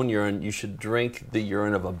drink your own urine. You should drink the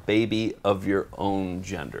urine of a baby of your own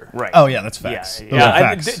gender. Right. Oh yeah, that's facts. Yeah,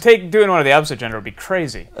 Those are facts. doing one of the opposite gender would be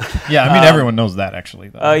crazy. Yeah, I mean everyone knows that actually.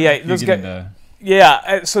 Though. Yeah, You this get guy. into-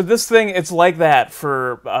 Yeah, so this thing, it's like that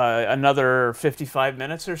for another 55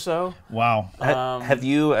 minutes or so. Wow. Have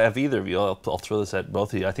either of you, I'll throw this at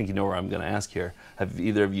both of you, I think you know where I'm going to ask here. Have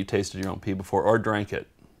either of you tasted your own pee before or drank it?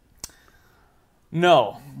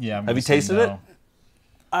 No. Yeah. I'm Have you gonna say tasted no. it? No,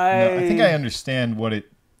 I think I understand what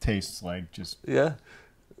it tastes like. Just Yeah.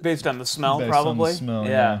 Based on the smell, Based on the probably. smell, yeah.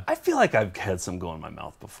 yeah. I feel like I've had some go in my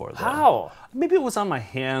mouth before, though. How? Maybe it was on my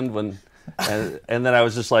hand when, and then I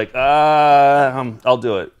was just like, I'll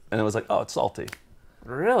do it. And it was like, oh, it's salty.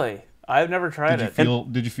 Really? I've never tried it.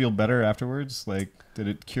 Did you feel better afterwards? Like, did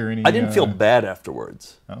it cure any? I didn't feel bad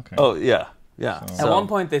afterwards. Okay. Oh, yeah. Yeah. At one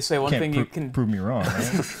point, they say one thing you can prove me wrong.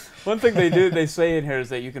 Right? One thing they say in here is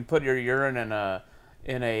that you can put your urine in a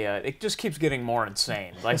it just keeps getting more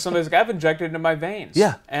insane. Like somebody's like, I've injected it into my veins.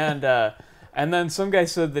 Yeah. And then some guy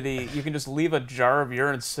said that you can just leave a jar of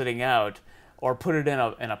urine sitting out, or put it in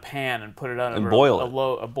a pan and put it on And boil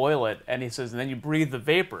it. boil it. And he says, and then you breathe the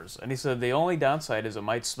vapors. And he said the only downside is it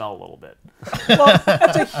might smell a little bit. Well,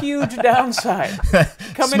 that's a huge downside.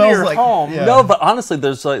 Come into your home. Yeah. No, but honestly,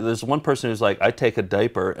 there's one person who's like, I take a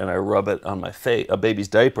diaper and I rub it on my face, a baby's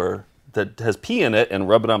diaper that has pee in it, and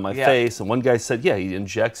rub it on my face. And one guy said, yeah, he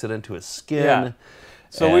injects it into his skin. Yeah.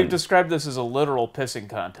 So we've described this as a literal pissing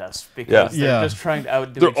contest because they're just trying to outdo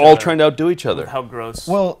each other. They're all trying to outdo each other. How gross.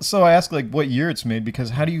 Well, so I asked like what year it's made because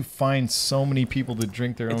how do you find so many people to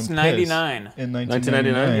drink their own piss? It's 99. In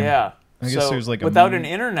 1999. Yeah. I guess there's like without an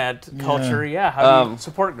internet culture, how do you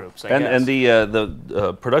support groups? I guess. And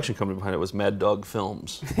the production company behind it was Mad Dog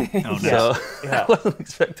Films. So I wasn't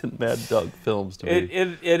expecting Mad Dog Films to be.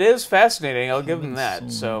 It is fascinating. I'll give them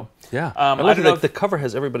that. So yeah, I don't know. The cover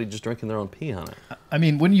has everybody just drinking their own pee on it. I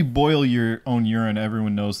mean, when you boil your own urine,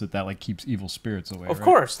 everyone knows that like keeps evil spirits away. Of right?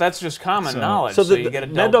 course, that's just common knowledge. So, you get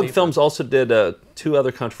Mad Dog Films also did 2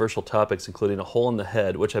 other controversial topics, including A Hole in the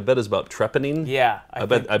Head, which I bet is about trepanine. Yeah, I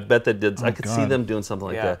bet they did. I could see them doing something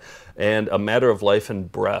like that. And A Matter of Life and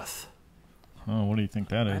Breath. Oh, what do you think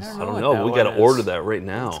that is? I don't know. We got to order that right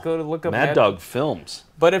now. Let's go to look up Mad Dog Films.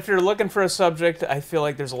 But if you're looking for a subject, I feel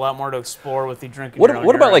like there's a lot more to explore with the drinking.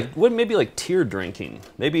 What about maybe like tear drinking?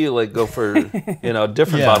 Maybe like go for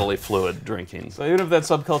different bodily fluid drinking. So even if that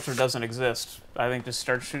subculture doesn't exist, I think just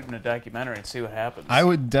start shooting a documentary and see what happens. I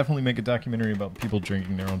would definitely make a documentary about people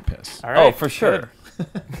drinking their own piss. All right, oh, for sure.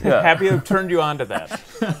 Yeah. Happy to have turned you on to that.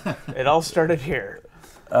 It all started here.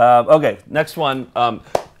 Okay, next one.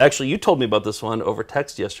 Actually, you told me about this one over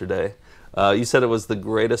text yesterday. You said it was the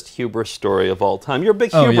greatest hubris story of all time. You're a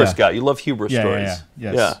big hubris guy. You love hubris stories.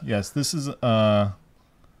 Yes. This is. I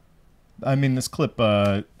mean, this clip.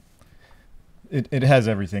 It has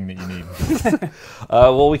everything that you need.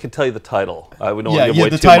 Well, we can tell you the title. We don't want to give away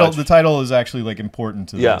the too title. much. The title is actually like important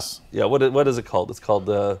to this. Yeah. What is it called? It's called.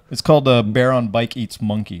 It's called Bear on Bike Eats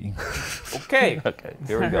Monkey. Okay. Okay.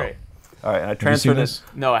 Here we go. All right. All right. I transferred it.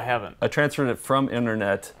 No, I haven't. I transferred it from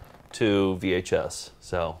internet to VHS.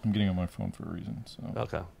 So I'm getting on my phone for a reason. So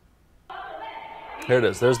okay. Here it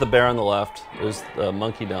is. There's the bear on the left. There's the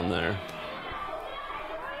monkey down there.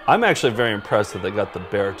 I'm actually very impressed that they got the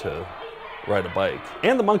bear to ride a bike,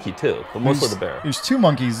 and the monkey too, but mostly the bear. There's 2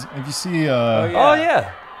 monkeys. If you see, oh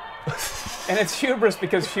yeah. And it's hubris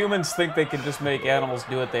because humans think they can just make animals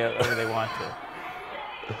do whatever they want to.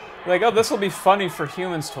 Like, oh, this will be funny for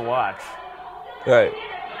humans to watch. Right.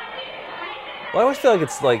 Well, I always feel like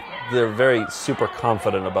it's like they're very super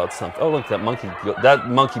confident about something. Oh, look, that monkey! That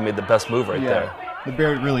monkey made the best move right there. The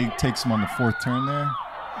bear really takes him on the 4th turn there.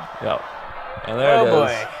 Yeah. And there it is.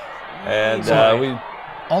 Boy. And we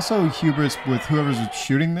also hubris with whoever's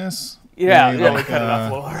shooting this. Yeah, we cut it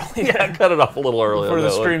off a little early. Yeah, cut it off a little early. Before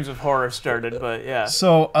the streams of horror started, but yeah.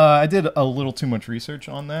 So I did a little too much research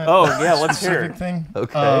on that. Oh yeah, let's hear it. Thing.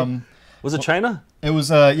 Okay. Was it China? It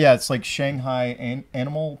was it's like Shanghai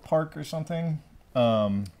Animal Park or something.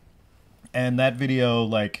 And that video,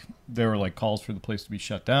 like, there were like calls for the place to be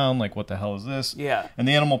shut down. Like, what the hell is this? Yeah. And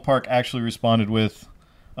the animal park actually responded with,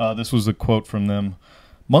 this was a quote from them.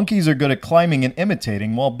 Monkeys are good at climbing and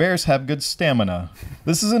imitating, while bears have good stamina.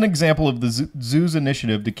 This is an example of the zoo's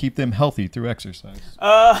initiative to keep them healthy through exercise.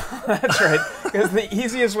 That's right. Because the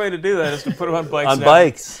easiest way to do that is to put them on bikes. On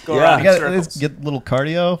bikes, go around in circles. Get a little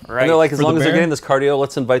cardio. Right. And they're like, as long as they're getting this cardio,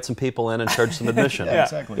 let's invite some people in and charge some admission. Yeah,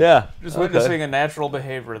 exactly. Yeah. Just witnessing a natural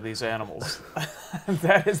behavior of these animals.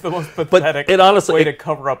 That is the most pathetic way to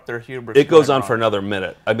cover up their hubris. It goes on for another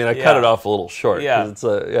minute. I mean, I cut it off a little short. Yeah. It's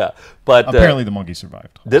But apparently the monkey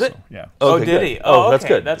survived. Did it? Yeah. Oh, Okay, did good. he? Oh, that's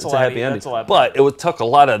okay. good. That's it's a a lot happy ending. that's a lot But it took a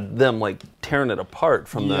lot of them like tearing it apart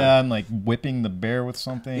from the. Yeah, and like whipping the bear with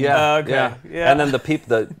something. Yeah, okay. Yeah. And then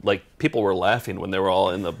people were laughing when they were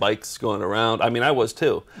all in the bikes going around. I mean, I was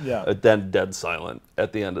too. Yeah. Then dead silent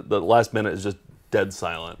at the end. The last minute is just dead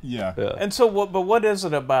silent. Yeah. And so, what is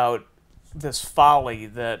it about this folly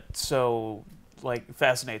that so like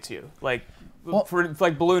fascinates you? Like, for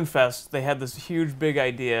like Balloon Fest, they had this huge big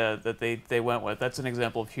idea that they went with. That's an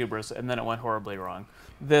example of hubris, and then it went horribly wrong.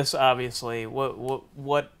 This obviously,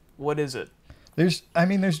 what is it? There's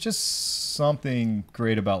just something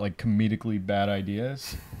great about like comedically bad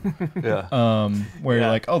ideas. Yeah. Where you're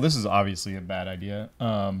like, oh, this is obviously a bad idea.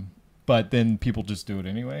 But then people just do it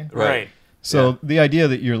anyway. Right. So the idea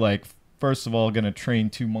that you're like, first of all, going to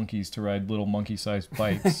train 2 monkeys to ride little monkey-sized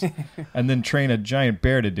bikes, and then train a giant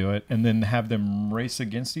bear to do it, and then have them race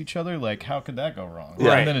against each other, like, how could that go wrong?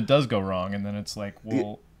 Right. And then it does go wrong, and then it's like,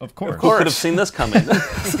 well, of course. Who could have seen this coming?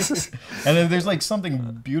 And then there's like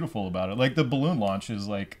something beautiful about it. Like the balloon launch is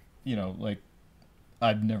like, like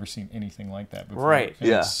I've never seen anything like that before. Right. And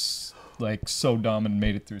it's like so dumb and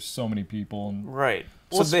made it through so many people. And right.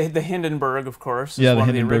 So the Hindenburg, of course, is Yeah, the one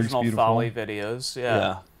of the Hindenburg's original beautiful. folly videos.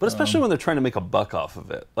 Yeah. But especially when they're trying to make a buck off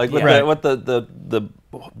of it, like with Yeah.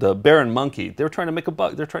 the bear and monkey, they were trying to make a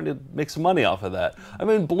buck. They're trying to make some money off of that. I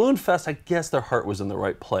mean, Balloon Fest, I guess their heart was in the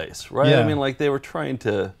right place, right? Yeah. I mean, like they were trying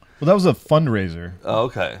to. Well, that was a fundraiser. Oh,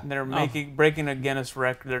 okay. And they're breaking a Guinness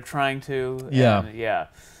record. They're trying to. Yeah. And, yeah.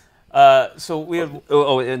 So we have.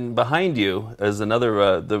 And behind you is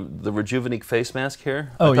another the Rejuvenique face mask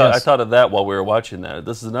here. Oh, I yes. thought of that while we were watching that.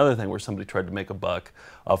 This is another thing where somebody tried to make a buck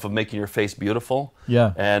off of making your face beautiful.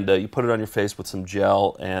 Yeah. And you put it on your face with some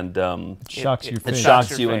gel, and shocks your it face.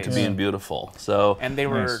 shocks your you face. into being beautiful. So And they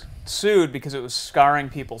were sued because it was scarring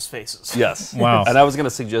people's faces. Yes. Wow. And I was going to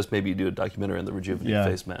suggest maybe you do a documentary on the Rejuvenate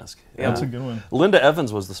face mask. Yeah, that's a good one. Linda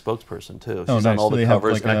Evans was the spokesperson too. Oh, She's nice. on all So the they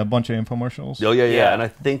covers. have like a bunch of infomercials. Oh yeah. And I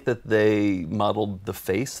think that they modeled that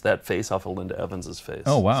face off of Linda Evans's face.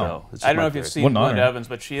 Oh wow. So it's just I don't know my if you've favorite. seen Linda Evans,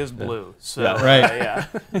 but she is blue. So right. yeah.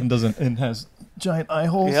 And has giant eye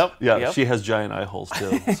holes. Yep. Yeah, she has giant eye holes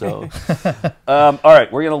too. So, all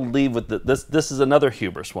right, we're gonna leave with this. This is another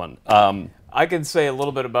Hubris one. I can say a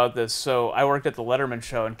little bit about this. So I worked at the Letterman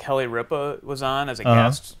show, and Kelly Ripa was on as a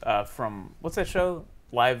guest from what's that show?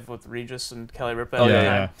 Live with Regis and Kelly Ripa. Oh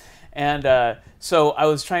yeah. And so I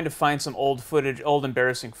was trying to find some old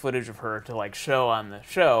embarrassing footage of her to like show on the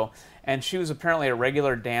show. And she was apparently a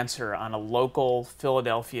regular dancer on a local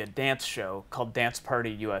Philadelphia dance show called Dance Party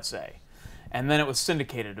USA. And then it was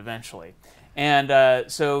syndicated eventually. And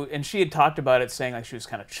she had talked about it, saying like she was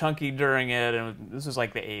kind of chunky during it, and this was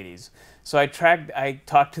like the 80s. So I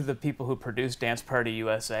talked to the people who produced Dance Party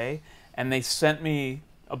USA, and they sent me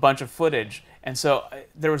a bunch of footage. And so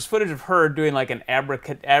there was footage of her doing like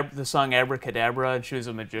the song Abracadabra, and she was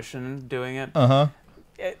a magician doing it.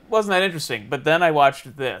 It wasn't that interesting, but then I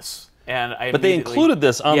watched this, and But they included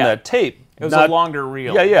this on that tape. It was a longer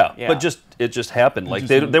reel. Yeah. But it just happened. Like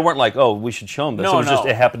they weren't like, oh, we should show them this. No,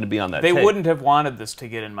 it happened to be on that tape. They wouldn't have wanted this to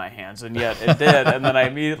get in my hands, and yet it did. And then I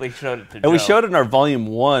immediately showed it to Joe. And we showed it in our volume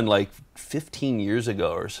 1 like 15 years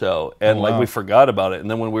ago or so, and like we forgot about it. And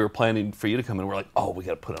then when we were planning for you to come in, we're like, oh, we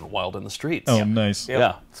got to put on Wild in the Streets. Oh, nice. Yep.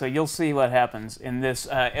 Yeah. So you'll see what happens in this.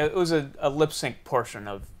 It was a lip sync portion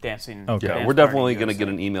of Dancing. Okay. Dance We're definitely Party going to USA. get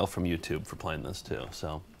an email from YouTube for playing this too.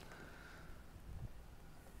 So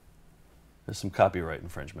there's some copyright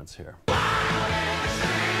infringements here.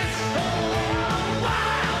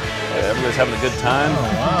 Everybody's having a good time. Oh,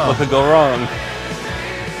 wow. What could go wrong?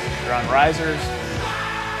 They're on risers.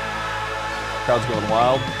 Crowd's going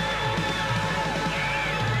wild.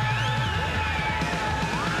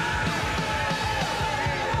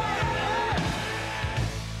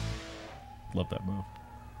 Love that move.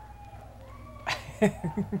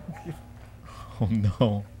 Oh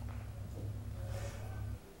no.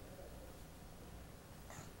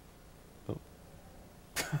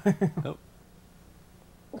 Nope.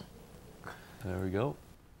 There we go.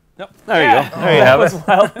 Yep. There you go. There you have was it.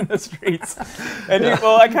 Wild in the Streets. And I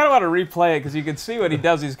kind of want to replay it because you can see what he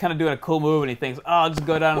does. He's kind of doing a cool move, and he thinks, "Oh, I'll just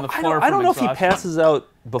go down on the floor." I don't know if he passes out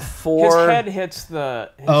before. His head hits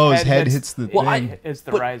the. His head hits the thing. It's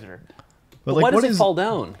the riser. But like, why does he fall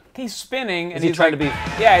down? He's spinning, and Is he he's trying like, to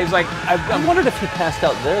be? Yeah, he's like. I wondered if he passed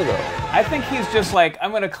out there though. I think he's just like,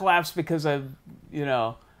 I'm gonna collapse because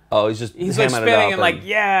Oh, he's just. He's like hamming it spinning up and like,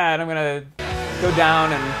 yeah, and I'm gonna go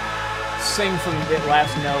down and sing from the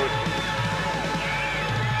last note.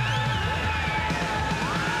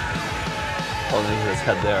 Oh, then he his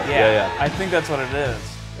head there. Yeah. I think that's what it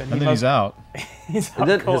is. And then he's out. He's out And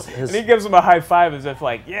then cold. his- And he gives him a high five as if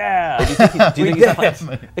like, yeah. Do you think we he's did playing,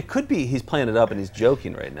 it. it could be he's playing it up and he's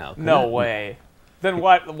joking right now. No way. Then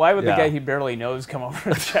why would the Yeah. guy he barely knows come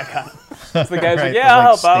over to check on him? So the guy's Right, like, yeah, the, I'll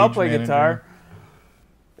help out. I'll stage play manager. guitar.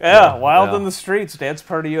 Yeah, Wild yeah. in the Streets, Dance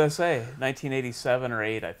Party USA, 1987 or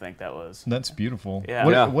 8, I think that was. That's beautiful.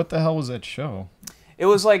 Yeah. What the hell was that show? It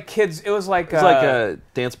was like kids. It was like a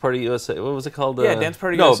Dance Party USA. What was it called? Yeah, Dance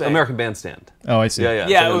Party no, USA. American Bandstand. Oh, I see. Yeah,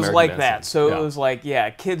 Yeah, it's it was American like Bandstand. that. So Yeah. it was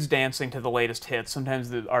like, kids dancing to the latest hits. Sometimes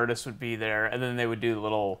the artists would be there, and then they would do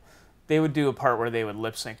a part where they would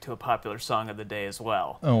lip sync to a popular song of the day as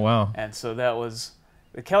well. Oh, wow. And so that was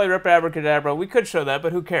the Kelly Ripa Abracadabra. We could show that,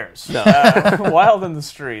 but who cares? No. Wild in the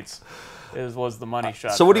Streets was the money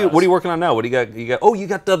shot. So what for are you working on now? What do you got? You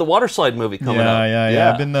got the water slide movie coming up. Yeah.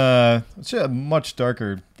 I've been it's a much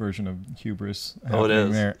darker version of Hubris. Oh, it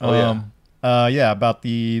is. There. About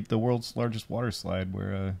the world's largest water slide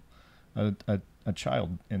where a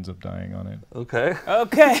child ends up dying on it. Okay.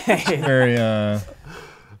 Okay. Very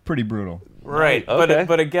pretty brutal. Right, Okay.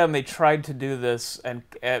 but again, they tried to do this and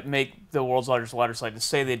make the world's largest water slide, to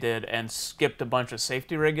say they did, and skipped a bunch of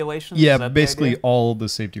safety regulations. Is Yeah, that the basically idea? all the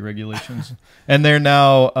safety regulations, and they're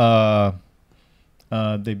now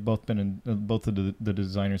they've both been both of the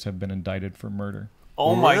designers have been indicted for murder.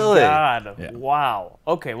 Oh my Really? God! Yeah. Wow.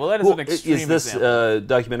 Okay, well that is an extreme Is this example.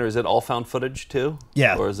 documentary? Is it all found footage too?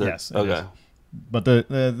 Yeah. Or is it? Yes. it Okay. is. But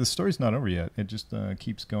the story's not over yet. It just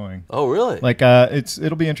keeps going. Oh, really? Like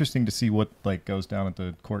it'll be interesting to see what like goes down at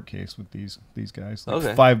the court case with these guys. Like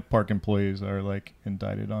Okay. 5 park employees are like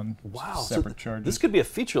indicted on separate So charges. this could be a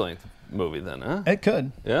feature-length movie then, huh? It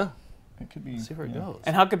could. Yeah. It could be. Let's see where it goes.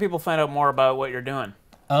 And how can people find out more about what you're doing?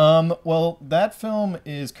 Well, that film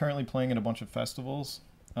is currently playing at a bunch of festivals.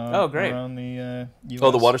 Oh, great. Around the US.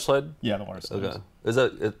 Oh, the water slide? Yeah, the water slide. Okay.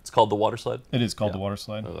 It's called the water slide? It is called the water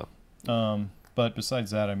slide. Okay. But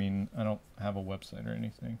besides that, I mean, I don't have a website or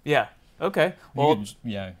anything. Yeah. Okay. Well, I don't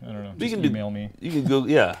know. You Just can email me. You can go.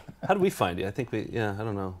 Yeah. How do we find you? I think I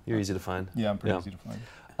don't know. You're easy to find. Yeah, I'm pretty easy to find.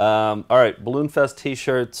 All right, Balloon Fest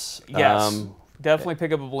T-shirts. Yes. Definitely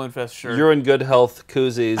pick up a Balloon Fest shirt. You're in good health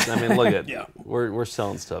koozies. I mean, look at we're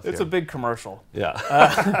selling stuff. It's here. a big commercial. Yeah.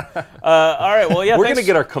 All right. Well, yeah. We're gonna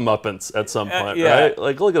get our comeuppance at some point, yeah. right?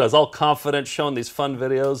 Like, look at us, all confident, showing these fun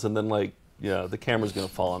videos, and then the camera's gonna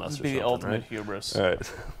fall on us. Or be the ultimate right? hubris. All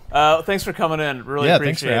right. Thanks for coming in. Really appreciate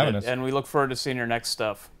thanks for having us. And we look forward to seeing your next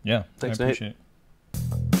stuff. Yeah. Thanks, I appreciate Nate. it.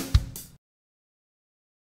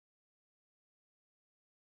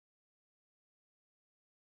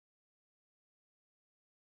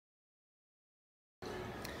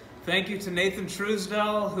 Thank you to Nathan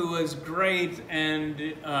Truesdell, who was great,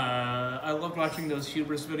 and I loved watching those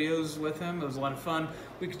Hubris videos with him. It was a lot of fun.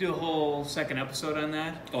 We could do a whole second episode on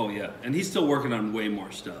that. Oh yeah, and he's still working on way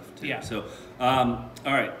more stuff too. Yeah. So, all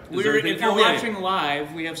right. If you're watching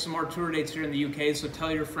live, we have some more tour dates here in the UK. So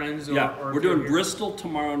tell your friends. We're doing Bristol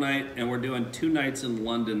tomorrow night, and we're doing 2 nights in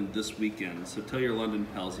London this weekend. So tell your London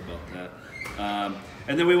pals about that.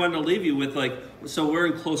 And then we wanted to leave you with so we're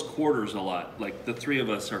in close quarters a lot. Like the three of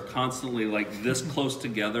us are constantly like this close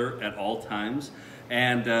together at all times.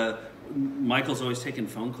 And Michael's always taking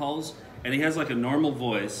phone calls, and he has like a normal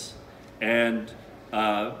voice, and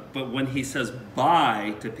but when he says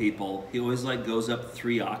bye to people, he always like goes up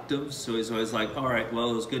 3 octaves. So he's always like, all right, well,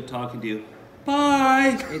 it was good talking to you.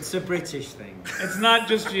 Bye. It's a British thing. It's not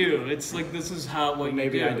just you. It's like this is what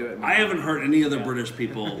maybe you do. I do it. I haven't heard any other British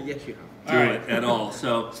people Yes, you have. do it at all.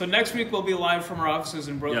 So next week we'll be live from our offices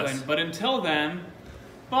in Brooklyn. Yes. But until then,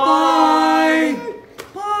 bye.